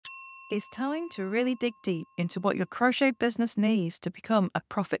It's time to really dig deep into what your crochet business needs to become a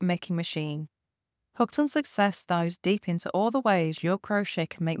profit-making machine. Hooked on Success dives deep into all the ways your crochet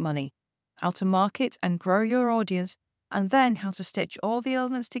can make money, how to market and grow your audience, and then how to stitch all the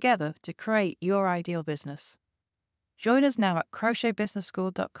elements together to create your ideal business. Join us now at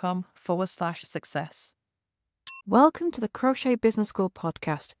crochetbusinessschool.com/success. Welcome to the Crochet Business School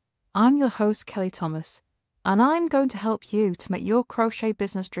podcast. I'm your host, Kelly Thomas, and I'm going to help you to make your crochet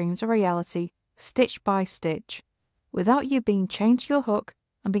business dreams a reality, stitch by stitch, without you being chained to your hook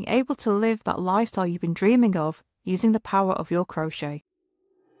and being able to live that lifestyle you've been dreaming of using the power of your crochet.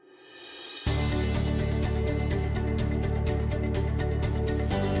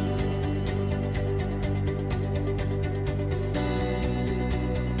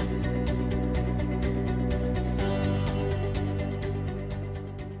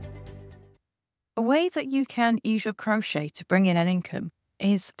 A way that you can use your crochet to bring in an income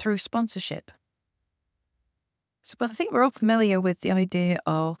is through sponsorship. So, but I think we're all familiar with the idea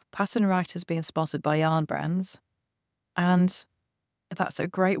of pattern writers being sponsored by yarn brands, and that's a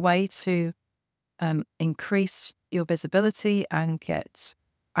great way to increase your visibility and get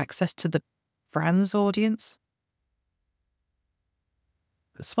access to the brand's audience.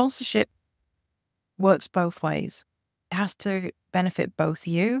 The sponsorship works both ways. It has to benefit both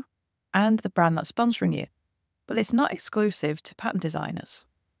you and the brand that's sponsoring you, but it's not exclusive to pattern designers.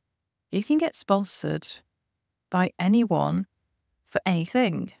 You can get sponsored by anyone for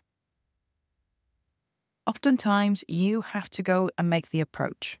anything. Oftentimes, you have to go and make the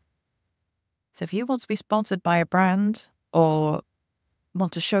approach. So if you want to be sponsored by a brand or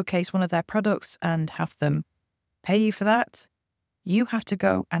want to showcase one of their products and have them pay you for that, you have to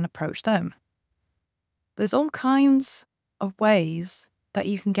go and approach them. There's all kinds of ways that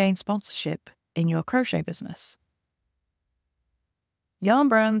you can gain sponsorship in your crochet business. Yarn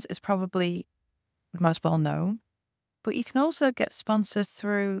brands is probably the most well known, but you can also get sponsored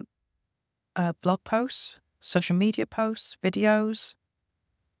through blog posts, social media posts, videos.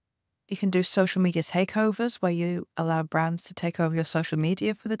 You can do social media takeovers where you allow brands to take over your social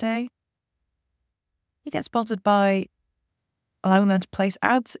media for the day. You get sponsored by allowing them to place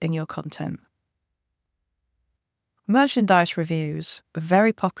ads in your content. Merchandise reviews are a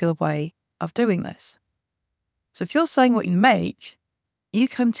very popular way of doing this. So if you're selling what you make, you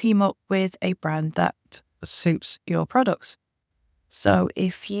can team up with a brand that suits your products. So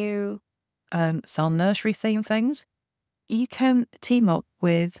if you sell nursery themed things, you can team up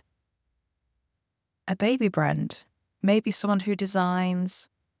with a baby brand, maybe someone who designs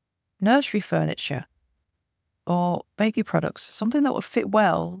nursery furniture or baby products, something that would fit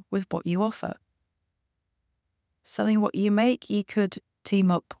well with what you offer. Selling what you make, you could team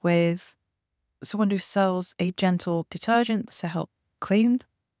up with someone who sells a gentle detergent to help clean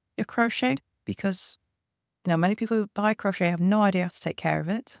your crochet, because many people who buy crochet have no idea how to take care of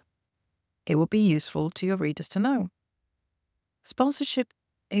it. It will be useful to your readers to know. Sponsorship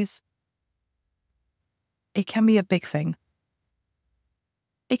it can be a big thing.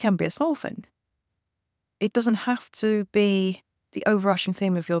 It can be a small thing. It doesn't have to be the overarching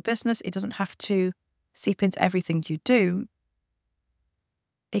theme of your business. It doesn't have to seep into everything you do.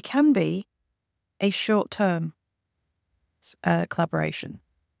 It can be a short-term collaboration.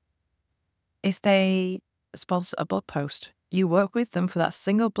 If they sponsor a blog post, you work with them for that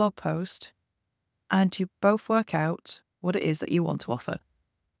single blog post and you both work out what it is that you want to offer.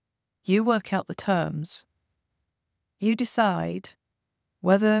 You work out the terms. You decide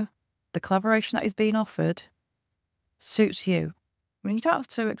whether the collaboration that is being offered suits you. I mean, you don't have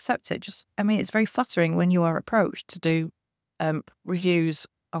to accept it. It's very flattering when you are approached to do reviews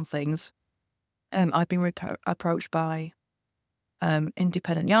on things. I've been approached by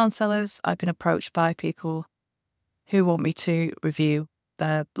independent yarn sellers. I've been approached by people who want me to review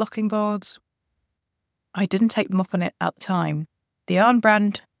their blocking boards. I didn't take them up on it at the time. The yarn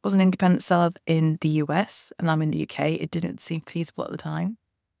brand was an independent seller in the US and I'm in the UK. It didn't seem feasible at the time.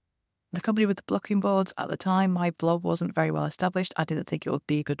 The company with the blocking boards at the time, my blog wasn't very well established. I didn't think it would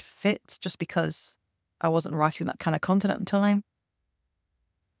be a good fit just because I wasn't writing that kind of content at the time.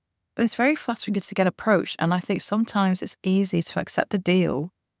 But it's very flattering to get approached, and I think sometimes it's easy to accept the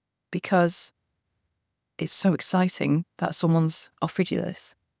deal because it's so exciting that someone's offered you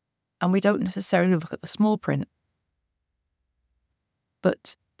this. And we don't necessarily look at the small print.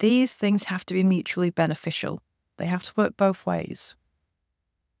 But these things have to be mutually beneficial. They have to work both ways.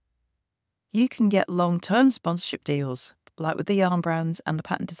 You can get long-term sponsorship deals, like with the yarn brands and the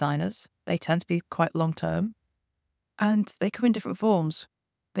pattern designers. They tend to be quite long-term. And they come in different forms.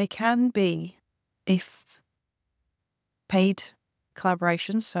 They can be, if paid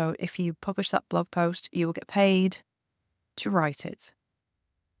collaborations. So if you publish that blog post, you will get paid to write it.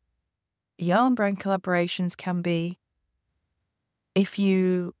 Yarn brand collaborations can be, if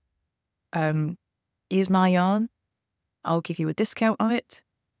you use my yarn, I'll give you a discount on it,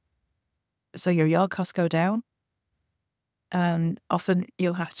 so your yarn costs go down. And often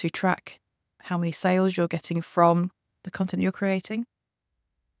you'll have to track how many sales you're getting from the content you're creating.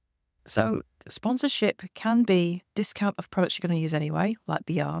 So sponsorship can be discount of products you're going to use anyway, like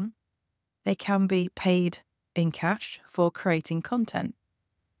the yarn. They can be paid in cash for creating content,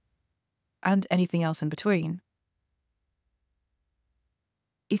 and anything else in between.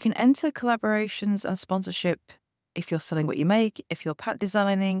 You can enter collaborations and sponsorship if you're selling what you make, if you're pattern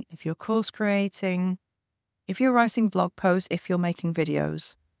designing, if you're course creating, if you're writing blog posts, if you're making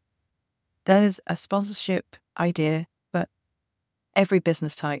videos. There's a sponsorship idea for every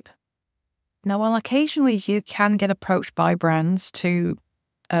business type. Now, while occasionally you can get approached by brands to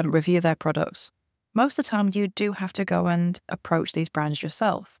review their products, most of the time you do have to go and approach these brands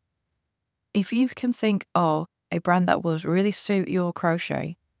yourself. If you can think of a brand that will really suit your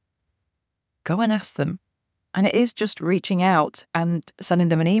crochet, go and ask them. And it is just reaching out and sending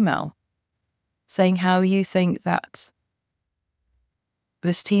them an email saying how you think that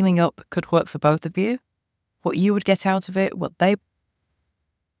this teaming up could work for both of you, what you would get out of it, what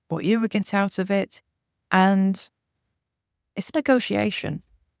you would get out of it. And it's a negotiation.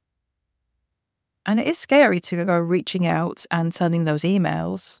 And it is scary to go reaching out and sending those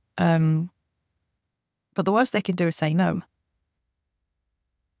emails. But the worst they can do is say no.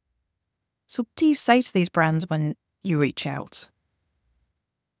 So what do you say to these brands when you reach out?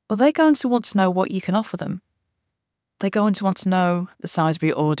 Well, they're going to want to know what you can offer them. They're going to want to know the size of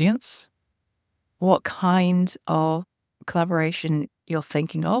your audience, what kind of collaboration you're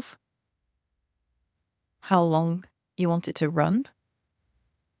thinking of, how long you want it to run,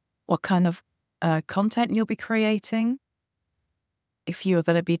 what kind of content you'll be creating, if you're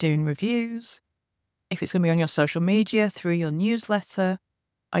going to be doing reviews, if it's going to be on your social media, through your newsletter,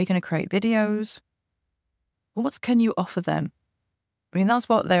 are you going to create videos? What can you offer them? I mean, that's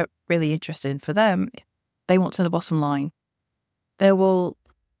what they're really interested in. For them, they want to the bottom line. They will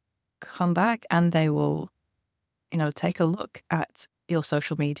come back and they will, take a look at your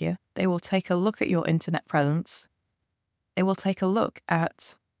social media. They will take a look at your internet presence. They will take a look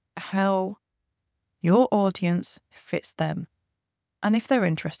at how your audience fits them. And if they're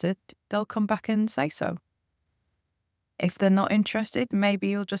interested, they'll come back and say so. If they're not interested, maybe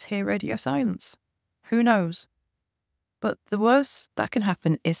you'll just hear radio silence. Who knows? But the worst that can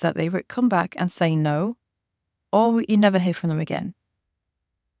happen is that they come back and say no, or you never hear from them again.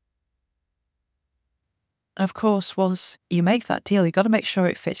 Of course, once you make that deal, you've got to make sure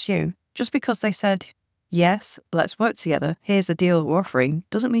it fits you. Just because they said, yes, let's work together, here's the deal we're offering,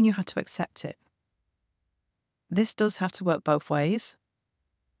 doesn't mean you have to accept it. This does have to work both ways.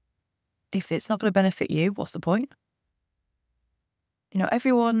 If it's not going to benefit you, what's the point?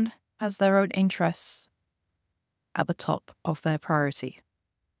 Everyone has their own interests at the top of their priority.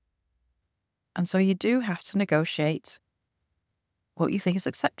 And so you do have to negotiate what you think is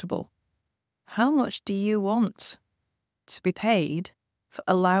acceptable. How much do you want to be paid for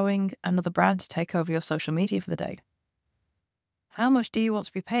allowing another brand to take over your social media for the day? How much do you want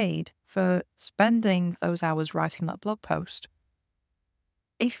to be paid for spending those hours writing that blog post?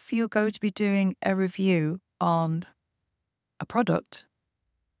 If you're going to be doing a review on a product,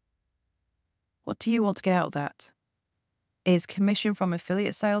 what do you want to get out of that? Is commission from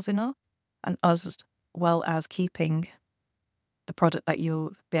affiliate sales enough, and as well as keeping the product that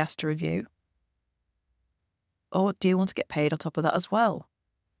you'll be asked to review? Or do you want to get paid on top of that as well?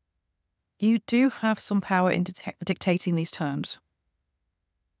 You do have some power in dictating these terms.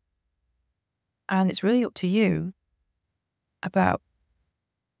 And it's really up to you about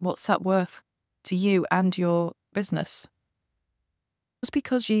what's that worth to you and your business. Just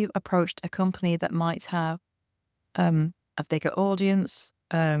because you approached a company that might have a bigger audience,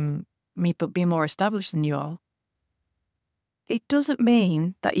 but be more established than you are, it doesn't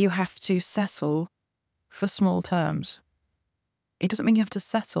mean that you have to settle for small terms. It doesn't mean you have to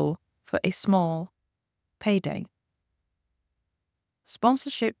settle for a small payday.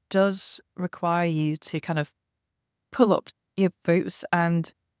 Sponsorship does require you to kind of pull up your boots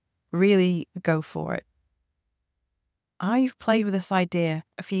and really go for it. I've played with this idea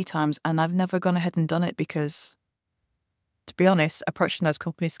a few times and I've never gone ahead and done it because, to be honest, approaching those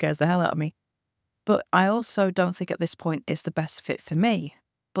companies scares the hell out of me. But I also don't think at this point it's the best fit for me.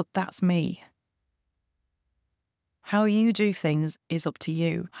 But that's me. How you do things is up to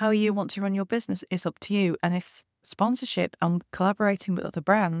you. How you want to run your business is up to you. And if Sponsorship and collaborating with other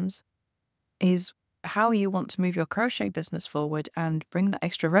brands is how you want to move your crochet business forward and bring that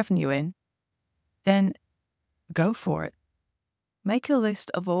extra revenue in, then go for it. Make a list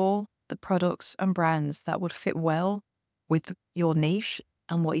of all the products and brands that would fit well with your niche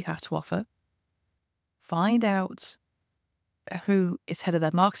and what you have to offer. Find out who is head of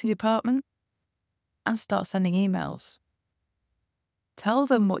their marketing department and start sending emails. Tell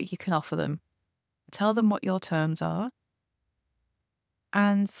them what you can offer them. Tell them what your terms are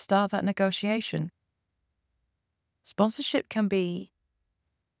and start that negotiation. Sponsorship can be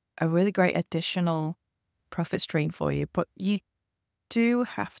a really great additional profit stream for you, but you do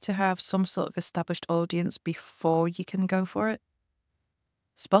have to have some sort of established audience before you can go for it.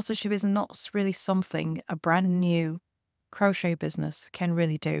 Sponsorship is not really something a brand new crochet business can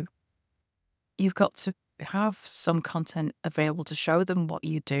really do. You've got to have some content available to show them what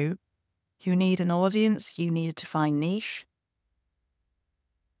you do. You need an audience, you need a defined niche.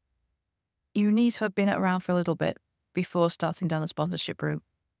 You need to have been around for a little bit before starting down the sponsorship route.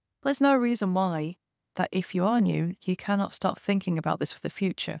 There's no reason why that if you are new, you cannot start thinking about this for the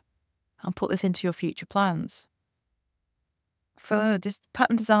future and put this into your future plans. For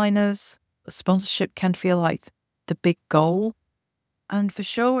pattern designers, sponsorship can feel like the big goal, and for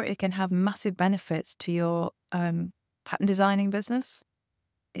sure it can have massive benefits to your pattern designing business.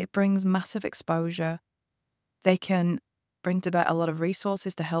 It brings massive exposure. They can bring to bear a lot of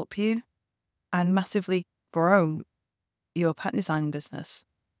resources to help you and massively grow your pattern design business.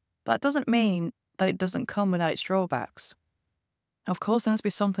 That doesn't mean that it doesn't come without its drawbacks. Of course, there has to be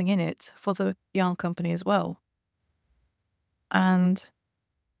something in it for the yarn company as well. And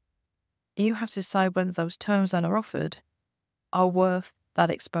you have to decide whether those terms that are offered are worth that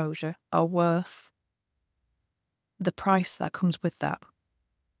exposure, are worth the price that comes with that.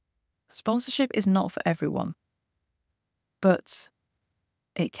 Sponsorship is not for everyone, but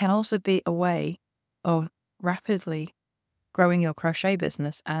it can also be a way of rapidly growing your crochet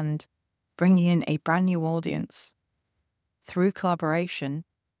business and bringing in a brand new audience through collaboration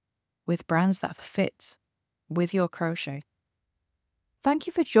with brands that fit with your crochet. Thank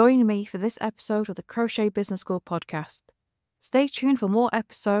you for joining me for this episode of the Crochet Business School podcast. Stay tuned for more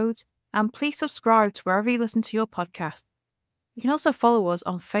episodes and please subscribe to wherever you listen to your podcast. You can also follow us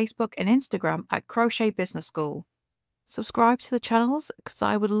on Facebook and Instagram at Crochet Business School. Subscribe to the channels because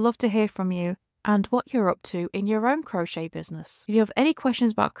I would love to hear from you and what you're up to in your own crochet business. If you have any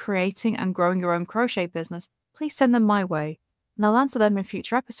questions about creating and growing your own crochet business, please send them my way and I'll answer them in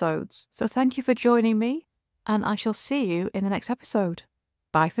future episodes. So thank you for joining me and I shall see you in the next episode.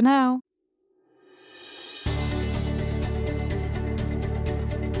 Bye for now.